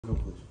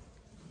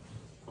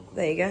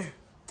There you go.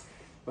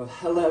 Well,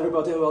 hello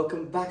everybody and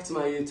welcome back to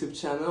my YouTube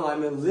channel.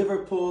 I'm in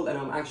Liverpool and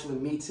I'm actually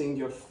meeting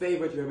your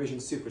favorite Eurovision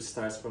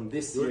superstars from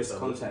this year's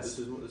contest.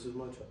 This is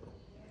my channel.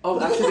 Oh,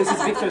 actually this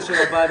is Victor's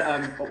channel, but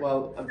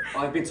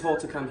I've been told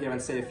to come here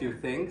and say a few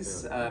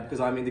things because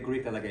I'm in the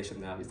Greek delegation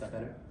now. Is that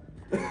better?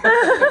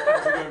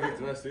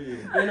 Victor, nice to meet you.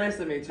 Very nice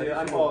to meet you.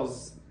 I'm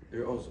Oz.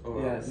 You're Oz. Oh,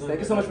 yes, no, thank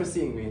you so much for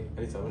seeing me.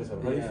 Anytime. How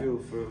do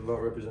you feel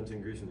about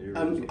representing Greece in the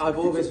Eurovision? I've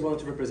always wanted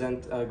to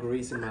represent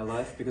Greece in my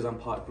life because I'm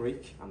part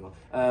Greek. I'm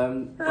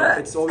not. But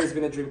it's always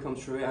been a dream come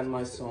true, and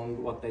my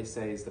song, What They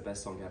Say, is the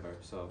best song ever.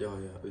 So Yeah.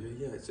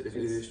 It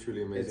is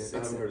truly amazing.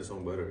 I haven't heard a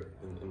song better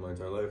in my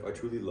entire life. I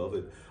truly love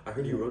it. I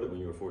heard you wrote it when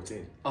you were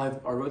 14. I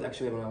wrote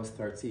actually when I was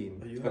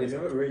 13. You have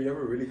a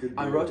really good.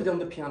 I wrote it on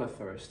the piano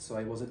first, so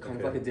it was kind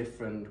of like a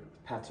different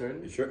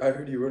pattern. You sure? I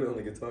heard you wrote it on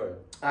the guitar.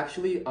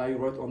 Actually, I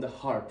wrote on the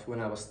harp when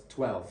I was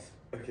 12.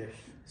 Okay.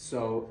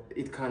 So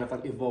it kind of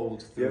like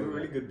evolved through. You have a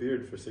really good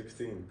beard for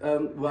 16.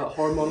 Well,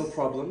 hormonal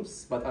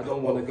problems, but I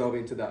don't want to go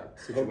into that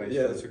situation.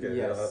 Yeah, that's okay.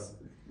 Yes.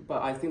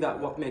 But I think that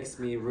what makes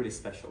me really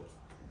special.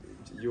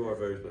 You are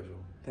very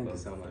special. Thank you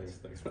so much.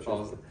 Thanks for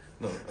Awesome.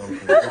 No,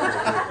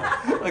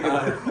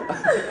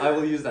 I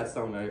will use that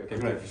somewhere. Okay,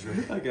 great. For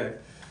sure. Okay.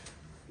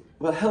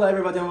 Well, hello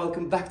everybody and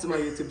welcome back to my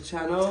YouTube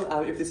channel.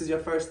 If this is your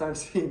first time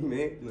seeing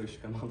me, Lush,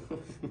 come on.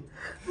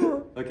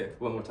 Okay,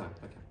 one more time.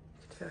 Okay.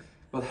 Sure.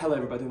 Well, hello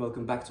everybody and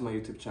welcome back to my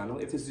YouTube channel.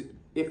 If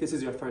this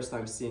is your first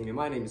time seeing me,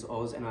 my name is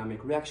Oz and I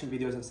make reaction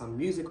videos and some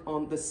music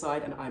on the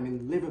side, and I'm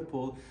in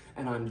Liverpool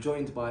and I'm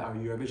joined by our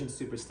Eurovision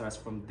superstars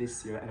from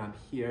this year, and I'm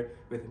here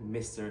with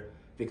Mr.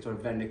 Victor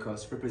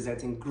Vernicos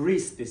representing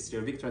Greece this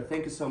year. Victor,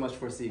 thank you so much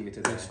for seeing me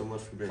today. Thanks so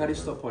much for being here.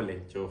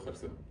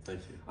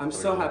 Thank you. I'm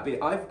so happy.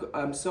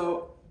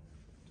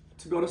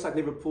 To be honest, like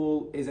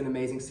Liverpool is an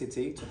amazing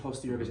city to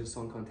host the Eurovision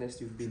Song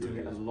Contest. You've been doing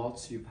it a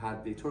lot. You've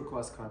had the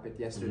turquoise carpet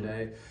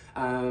yesterday.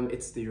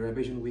 It's the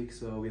Eurovision week,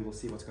 so we will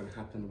see what's going to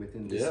happen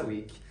within this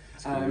week.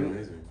 It's going to be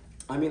amazing.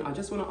 I mean, I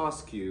just want to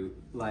ask you,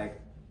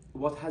 like,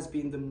 what has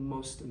been the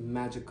most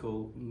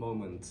magical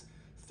moment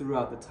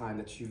throughout the time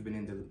that you've been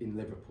in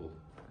Liverpool?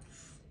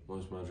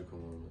 Most magical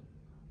moment?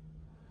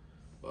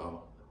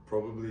 Wow.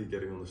 Probably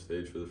getting on the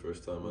stage for the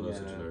first time. I know it's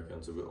a generic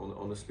answer, but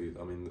honestly,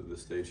 I mean, the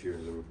stage here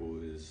in Liverpool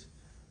is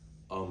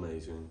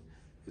amazing.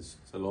 It's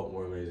a lot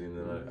more amazing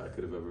than I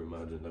could have ever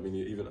imagined. I mean,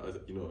 even I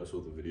saw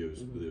the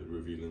videos with it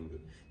revealing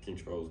that King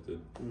Charles did,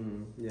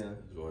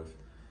 his wife,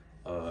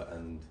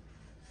 and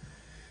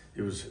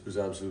it was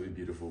absolutely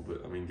beautiful.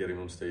 But I mean, getting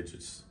on stage,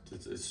 it's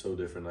so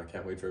different. I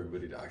can't wait for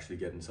everybody to actually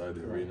get inside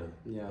the arena.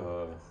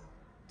 Yeah.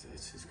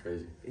 It's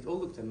crazy. It all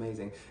looked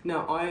amazing.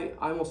 Now,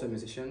 I'm also a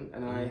musician,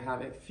 and I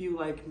have a few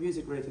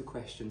music-related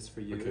questions for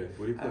you. Okay,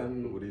 what do you play?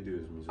 What do you do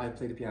as a musician? I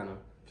play the piano.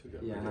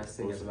 Yeah, and I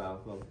sing as well.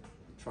 Well,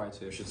 try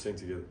to. We should sing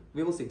together.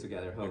 We will sing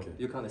together. Okay.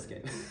 You can't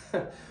escape.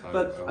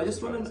 But I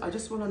just want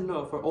to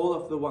know, for all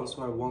of the ones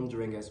who are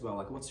wondering as well,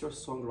 like, what's your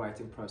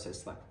songwriting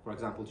process like? For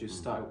example, do you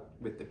start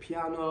with the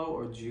piano,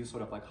 or do you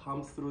sort of like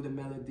hum through the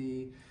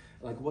melody?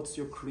 Like, what's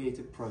your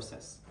creative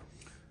process?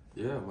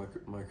 Yeah,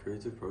 my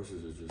creative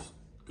process is just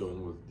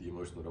going with the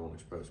emotion that I want to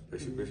express.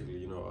 Basically,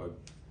 you know,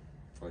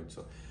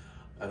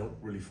 I don't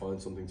really find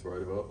something to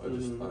write about.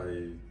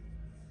 I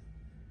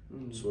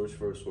search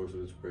for a source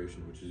of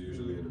inspiration, which is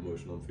usually an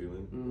emotion I'm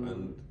feeling,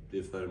 and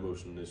if that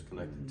emotion is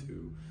connected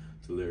to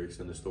lyrics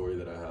and the story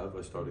that I have,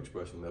 I start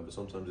expressing that. But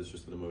sometimes it's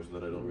just an emotion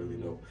that I don't really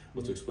know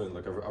what to explain.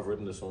 Like I've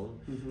written a song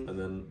and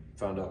then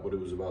found out what it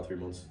was about 3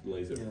 months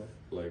later.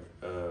 Like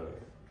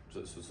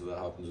so that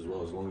happens as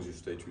well. As long as you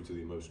stay true to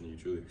the emotion, you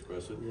truly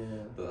express it.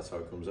 But that's how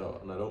it comes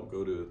out. And I don't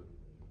go to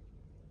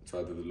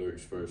either the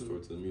lyrics first, or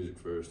to the music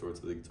first, or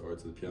to the guitar, or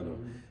to the piano.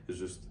 It's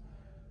just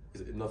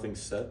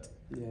nothing's set.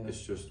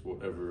 It's just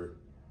whatever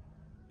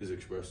is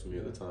expressed to me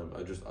at the time.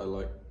 I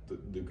like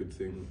the good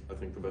thing. I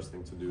think the best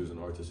thing to do as an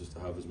artist is to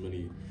have as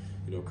many,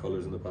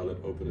 colors in the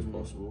palette open as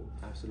possible.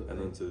 Absolutely. And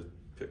then to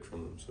pick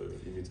from them. So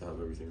you need to have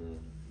everything around.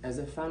 As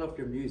a fan of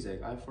your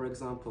music, I, for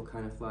example,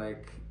 kind of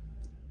like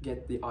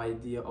get the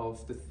idea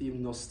of the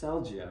theme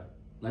nostalgia,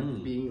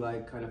 like being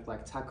kind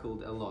of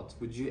tackled a lot.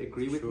 Would you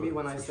agree with me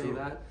when I say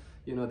that?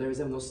 There is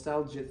a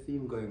nostalgia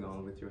theme going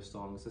on with your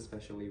songs,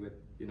 especially with,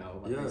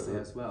 what they say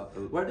as well.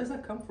 Where does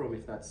that come from,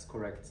 if that's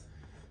correct?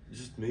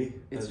 Just me.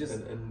 It's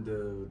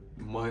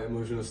my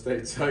emotional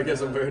state, so I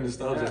guess I'm very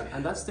nostalgic. Yeah,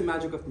 and that's the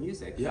magic of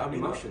music. Yeah, I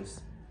mean,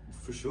 emotions.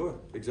 For sure,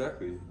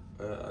 exactly.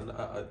 And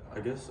I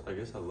guess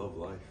I love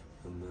life.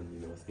 And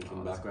then,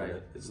 thinking back on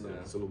it, it's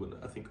a little bit,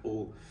 I think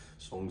all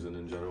songs and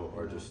in general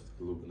are just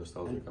a little bit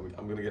nostalgic. I mean,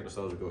 I'm going to get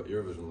nostalgic about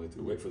Eurovision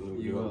later. Wait for the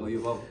new album. You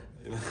will.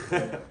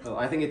 Well,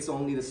 I think it's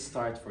only the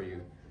start for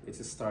you. It's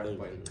a start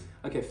point.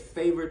 Okay,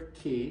 favorite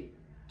key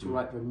to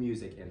write your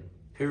music in?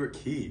 Favorite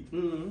key?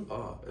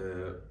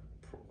 Okay,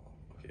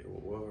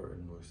 what are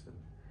in noise then?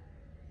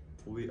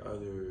 Probably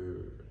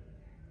either...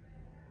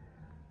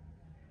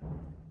 Oh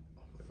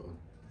my god.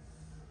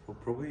 Well,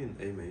 probably in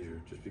A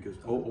major, just because...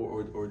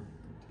 Or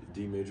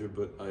D major,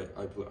 but I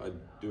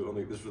do it on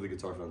this is for the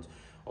guitar fans.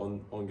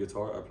 On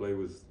guitar I play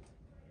with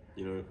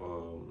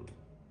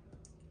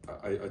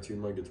I tune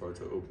my guitar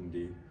to open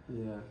D.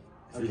 Yeah.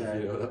 If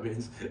you know what that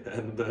means.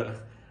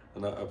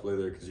 And I play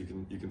there because you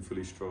can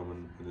fully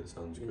strum and it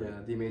sounds great. Yeah,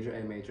 D major,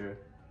 A major.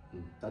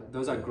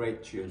 Those are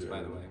great tunes,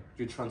 by the way.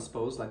 Do you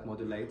transpose, like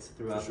modulate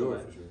throughout the way?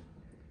 For sure.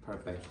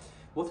 Perfect.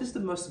 What is the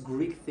most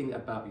Greek thing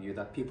about you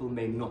that people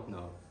may not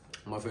know?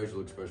 My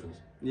facial expressions.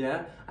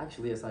 Yeah,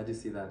 actually, yes, I do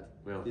see that.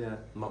 Yeah.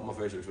 My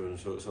facial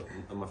expressions. So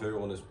and my favorite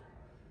one is.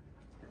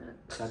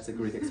 That's a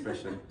Greek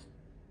expression.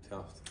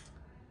 Taft.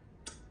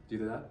 Do you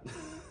do that?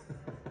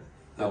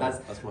 No,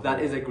 that's my that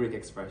is a Greek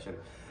expression.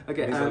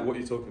 Okay. Like, what are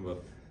you talking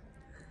about?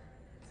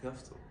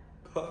 Taft.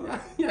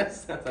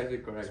 Yes, that's actually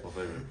correct. That's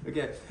my favorite.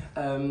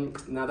 Okay.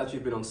 Now that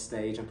you've been on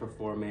stage and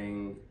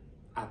performing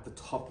at the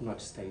top-notch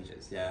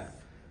stages, yeah,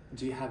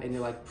 do you have any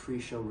like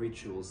pre-show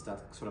rituals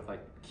that sort of like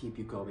keep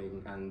you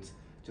going and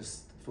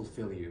just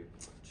fulfill you?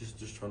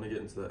 Just trying to get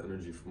into that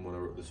energy from when I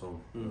wrote the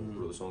song. I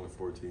wrote the song at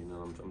 14,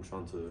 and I'm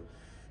trying to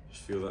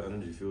just feel that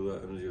energy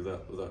of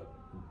that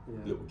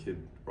little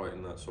kid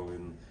writing that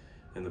song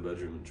in the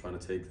bedroom and trying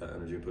to take that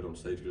energy and put it on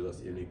stage, because that's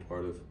the unique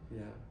part of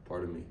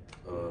me.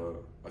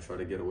 I try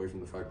to get away from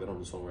the fact that I'm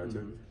the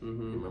songwriter.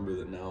 Remember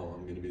that now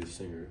I'm going to be the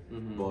singer,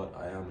 but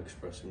I am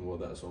expressing what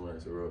that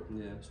songwriter wrote.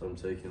 So I'm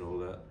taking all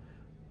that.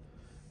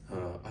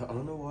 I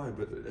don't know why,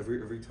 but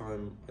every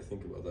time I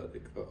think about that,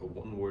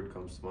 one word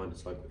comes to mind.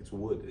 It's like it's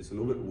wood. It's a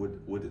little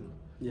bit wooden.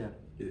 Yeah.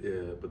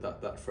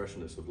 But that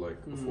freshness of like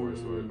a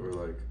forest or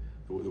like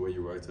the way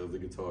you write out the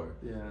guitar.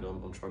 Yeah. You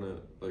know, I'm trying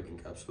to like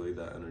encapsulate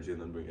that energy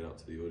and then bring it out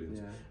to the audience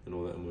and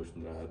all that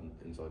emotion that I had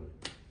inside me.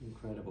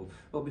 Incredible.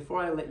 Well,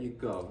 before I let you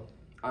go,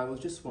 I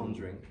was just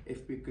wondering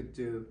if we could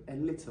do a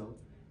little.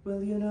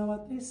 Well, you know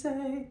what they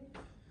say.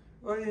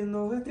 Oh, you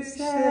know what they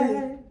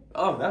say.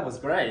 Oh, that was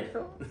great.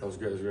 That was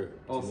great.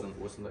 Awesome.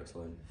 What's the next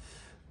line?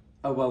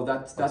 Oh well,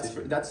 that's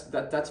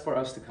for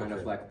us to kind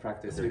of like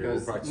practice,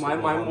 because we'll practice my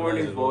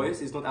morning voice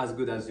is not as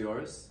good as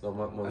yours,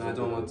 and I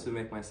don't want to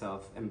make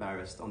myself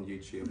embarrassed on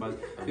YouTube. But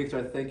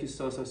Victor, thank you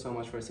so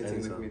much for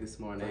sitting with me this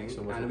morning,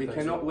 and we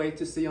cannot wait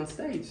to see you on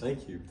stage.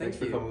 Thank you. Thanks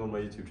for coming on my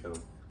YouTube channel.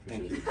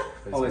 Thank you.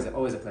 Always a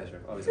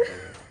pleasure. Always a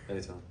pleasure.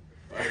 Anytime.